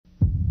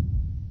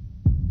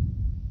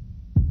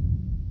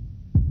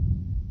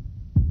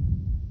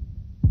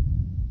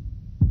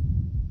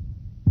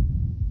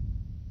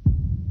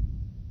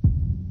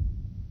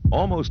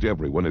Almost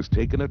everyone has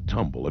taken a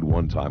tumble at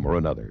one time or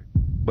another,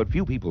 but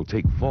few people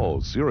take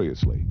falls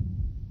seriously.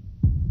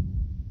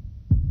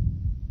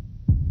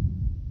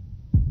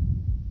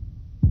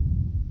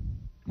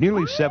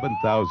 Nearly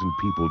 7,000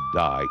 people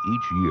die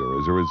each year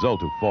as a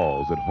result of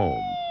falls at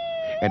home.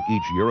 And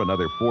each year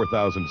another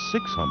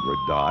 4,600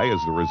 die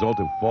as the result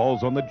of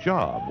falls on the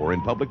job or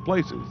in public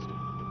places.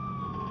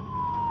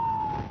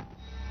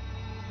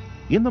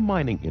 In the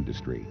mining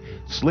industry,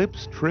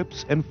 slips,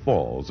 trips, and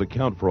falls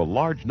account for a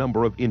large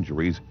number of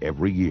injuries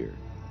every year,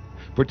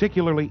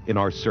 particularly in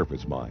our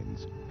surface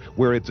mines,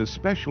 where it's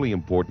especially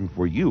important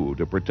for you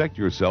to protect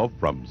yourself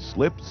from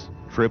slips,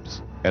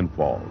 trips, and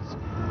falls.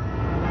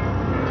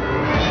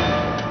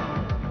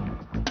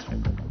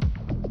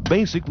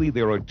 Basically,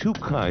 there are two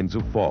kinds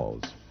of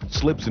falls: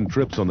 slips and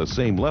trips on the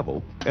same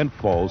level and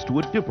falls to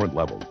a different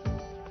level.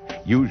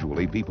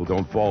 Usually, people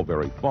don't fall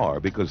very far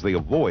because they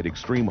avoid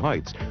extreme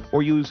heights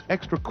or use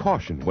extra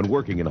caution when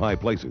working in high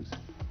places.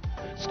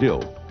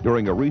 Still,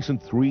 during a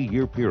recent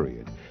 3-year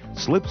period,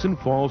 slips and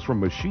falls from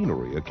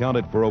machinery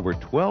accounted for over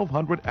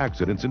 1,200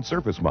 accidents in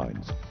surface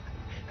mines.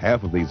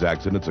 Half of these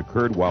accidents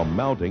occurred while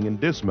mounting and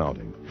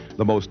dismounting,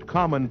 the most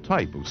common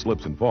type of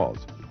slips and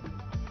falls.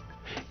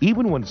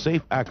 Even when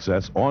safe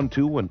access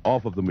onto and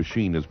off of the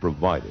machine is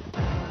provided,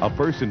 a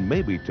person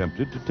may be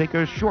tempted to take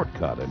a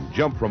shortcut and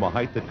jump from a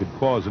height that could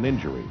cause an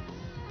injury.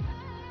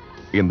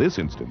 In this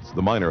instance,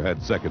 the miner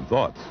had second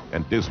thoughts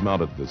and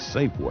dismounted the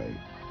safe way.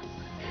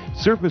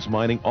 Surface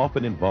mining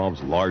often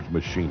involves large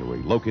machinery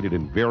located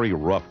in very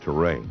rough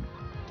terrain.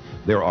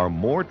 There are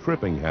more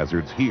tripping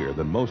hazards here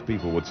than most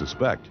people would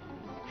suspect.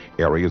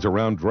 Areas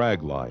around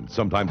drag lines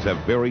sometimes have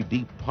very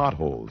deep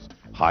potholes,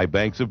 high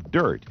banks of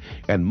dirt,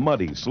 and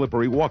muddy,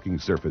 slippery walking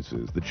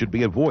surfaces that should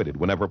be avoided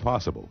whenever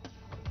possible.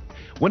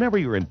 Whenever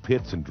you're in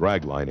pits and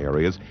dragline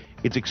areas,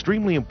 it's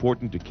extremely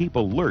important to keep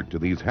alert to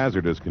these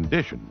hazardous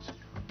conditions.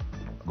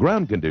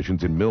 Ground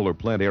conditions in mill or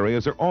plant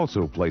areas are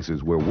also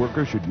places where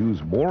workers should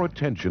use more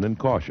attention and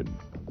caution.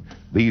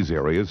 These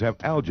areas have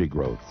algae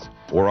growths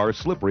or are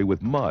slippery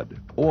with mud,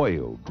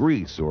 oil,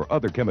 grease, or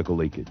other chemical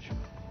leakage.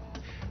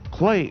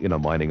 Clay in a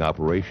mining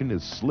operation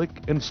is slick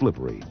and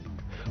slippery.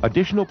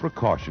 Additional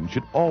precautions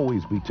should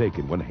always be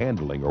taken when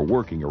handling or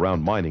working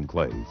around mining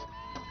clays.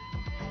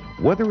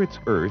 Whether it's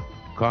earth,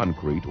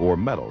 concrete, or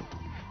metal,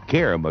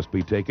 care must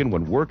be taken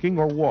when working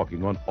or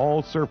walking on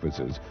all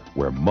surfaces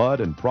where mud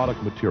and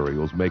product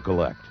materials may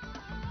collect.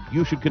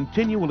 You should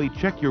continually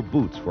check your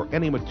boots for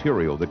any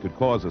material that could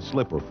cause a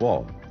slip or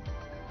fall.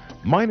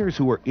 Miners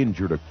who are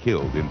injured or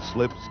killed in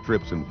slips,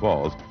 trips, and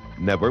falls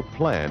never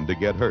plan to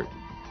get hurt.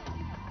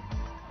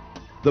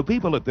 The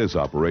people at this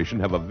operation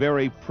have a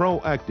very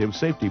proactive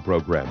safety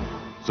program,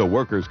 so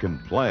workers can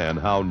plan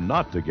how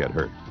not to get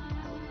hurt.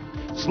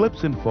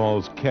 Slips and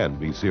falls can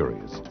be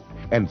serious,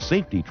 and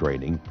safety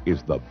training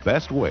is the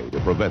best way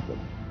to prevent them.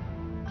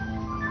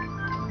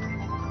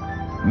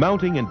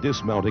 Mounting and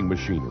dismounting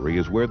machinery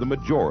is where the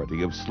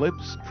majority of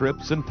slips,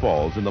 trips, and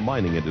falls in the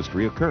mining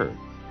industry occur.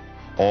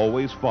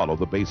 Always follow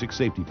the basic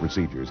safety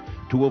procedures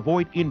to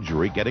avoid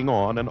injury getting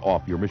on and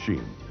off your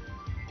machine.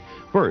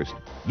 First,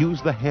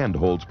 use the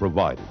handholds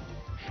provided,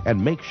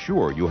 and make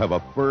sure you have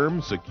a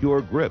firm,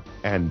 secure grip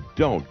and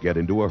don't get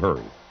into a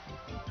hurry.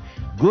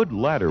 Good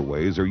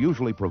ladderways are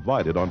usually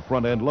provided on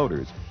front-end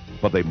loaders,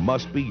 but they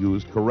must be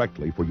used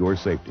correctly for your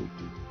safety.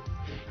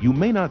 You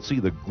may not see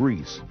the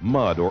grease,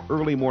 mud, or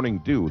early morning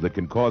dew that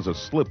can cause a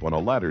slip on a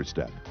ladder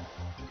step.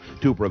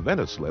 To prevent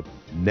a slip,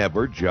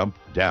 never jump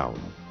down.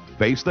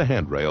 Face the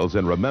handrails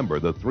and remember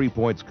the 3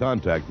 points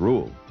contact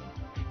rule.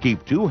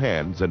 Keep 2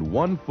 hands and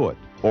 1 foot,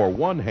 or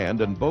 1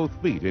 hand and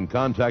both feet in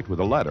contact with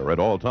the ladder at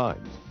all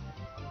times.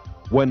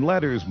 When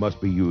ladders must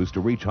be used to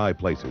reach high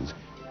places,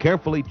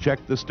 carefully check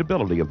the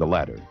stability of the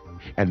ladder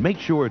and make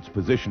sure it's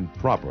positioned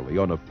properly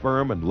on a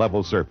firm and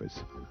level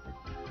surface.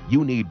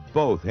 You need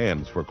both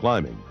hands for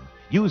climbing.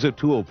 Use a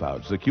tool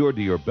pouch secured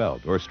to your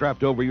belt or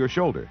strapped over your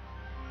shoulder.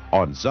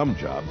 On some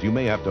jobs, you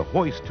may have to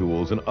hoist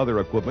tools and other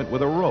equipment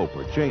with a rope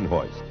or chain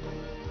hoist.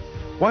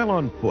 While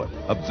on foot,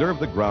 observe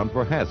the ground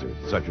for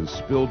hazards such as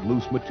spilled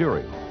loose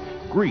material,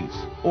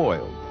 grease,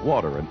 oil,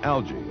 water, and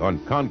algae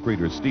on concrete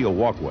or steel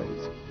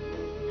walkways.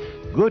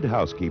 Good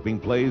housekeeping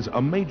plays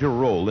a major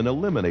role in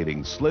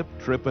eliminating slip,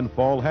 trip, and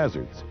fall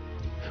hazards.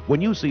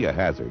 When you see a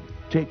hazard,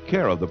 take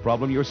care of the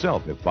problem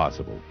yourself if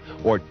possible,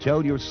 or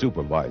tell your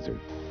supervisor.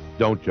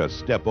 Don't just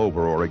step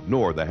over or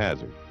ignore the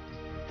hazard.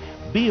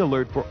 Be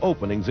alert for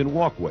openings in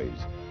walkways.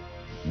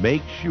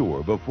 Make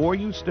sure before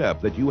you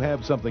step that you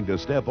have something to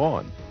step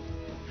on.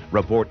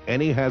 Report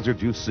any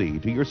hazards you see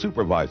to your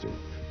supervisor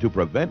to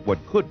prevent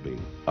what could be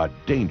a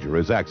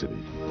dangerous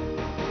accident.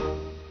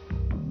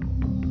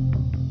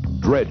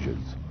 Dredges,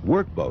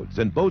 workboats,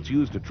 and boats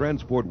used to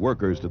transport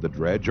workers to the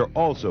dredge are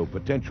also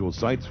potential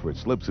sites for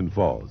slips and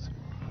falls.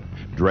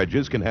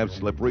 Dredges can have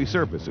slippery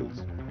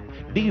surfaces.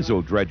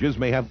 Diesel dredges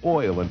may have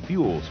oil and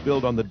fuel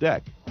spilled on the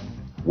deck.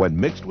 When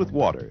mixed with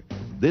water,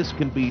 this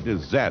can be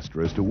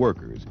disastrous to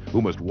workers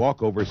who must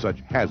walk over such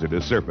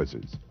hazardous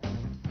surfaces.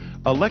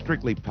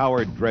 Electrically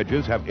powered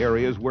dredges have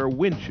areas where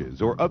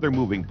winches or other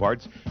moving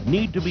parts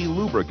need to be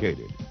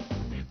lubricated.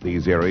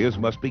 These areas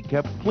must be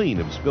kept clean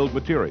of spilled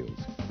materials.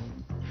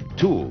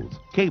 Tools,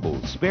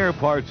 cables, spare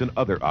parts, and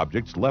other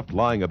objects left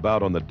lying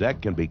about on the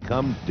deck can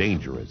become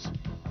dangerous.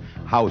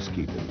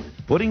 Housekeeping,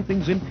 putting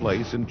things in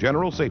place, and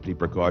general safety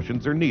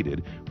precautions are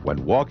needed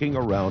when walking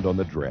around on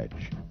the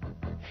dredge.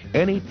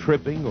 Any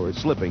tripping or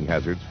slipping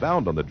hazards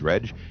found on the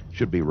dredge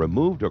should be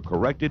removed or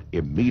corrected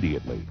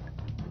immediately.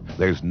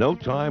 There's no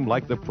time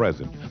like the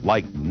present,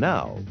 like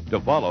now, to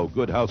follow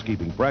good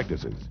housekeeping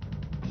practices.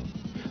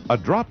 A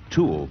dropped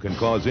tool can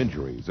cause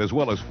injuries as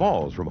well as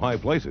falls from high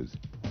places.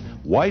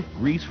 Wipe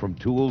grease from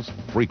tools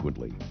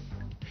frequently.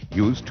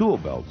 Use tool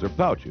belts or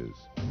pouches,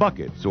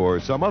 buckets, or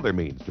some other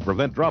means to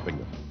prevent dropping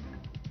them.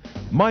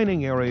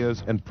 Mining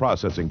areas and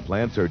processing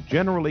plants are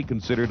generally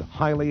considered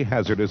highly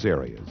hazardous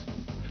areas,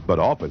 but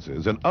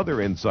offices and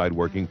other inside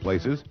working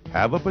places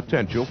have a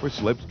potential for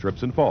slips,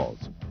 trips, and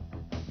falls.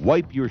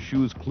 Wipe your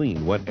shoes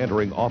clean when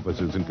entering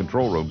offices and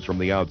control rooms from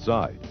the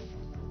outside.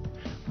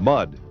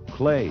 Mud,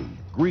 clay,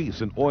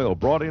 grease, and oil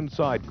brought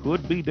inside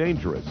could be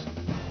dangerous.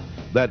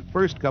 That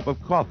first cup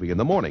of coffee in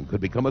the morning could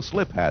become a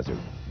slip hazard.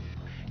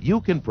 You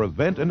can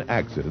prevent an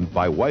accident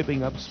by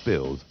wiping up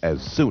spills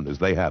as soon as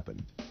they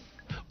happen.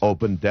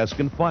 Open desk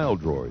and file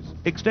drawers,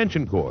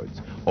 extension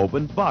cords,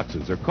 open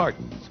boxes or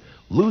cartons,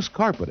 loose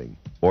carpeting,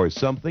 or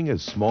something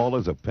as small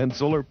as a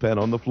pencil or pen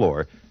on the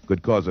floor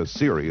could cause a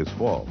serious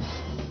fall.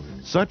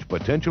 Such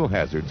potential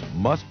hazards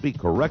must be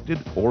corrected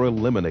or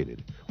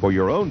eliminated for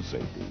your own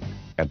safety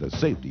and the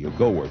safety of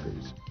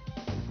coworkers.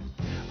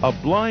 A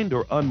blind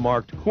or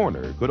unmarked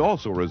corner could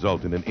also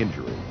result in an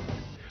injury.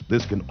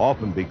 This can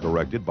often be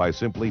corrected by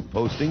simply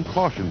posting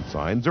caution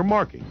signs or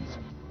markings.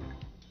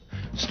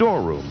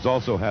 Storerooms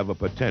also have a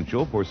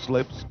potential for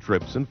slips,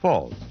 trips, and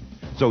falls,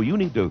 so you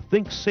need to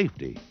think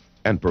safety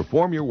and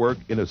perform your work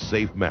in a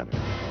safe manner.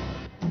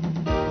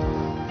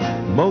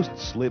 Most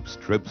slips,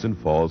 trips, and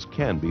falls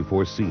can be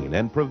foreseen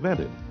and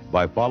prevented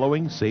by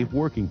following safe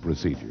working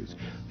procedures,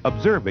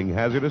 observing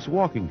hazardous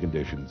walking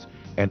conditions,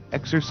 and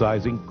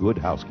exercising good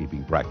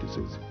housekeeping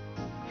practices.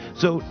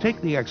 So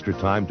take the extra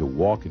time to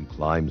walk and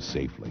climb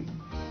safely.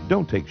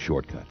 Don't take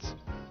shortcuts.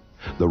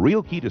 The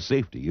real key to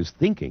safety is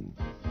thinking,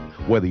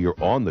 whether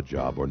you're on the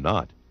job or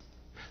not.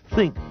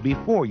 Think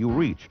before you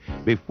reach,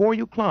 before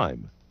you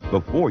climb,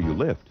 before you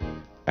lift,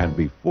 and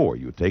before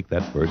you take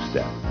that first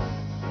step.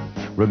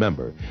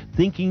 Remember,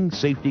 thinking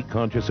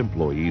safety-conscious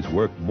employees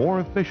work more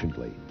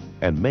efficiently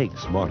and make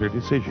smarter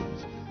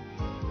decisions.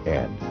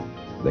 And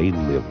they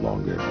live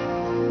longer.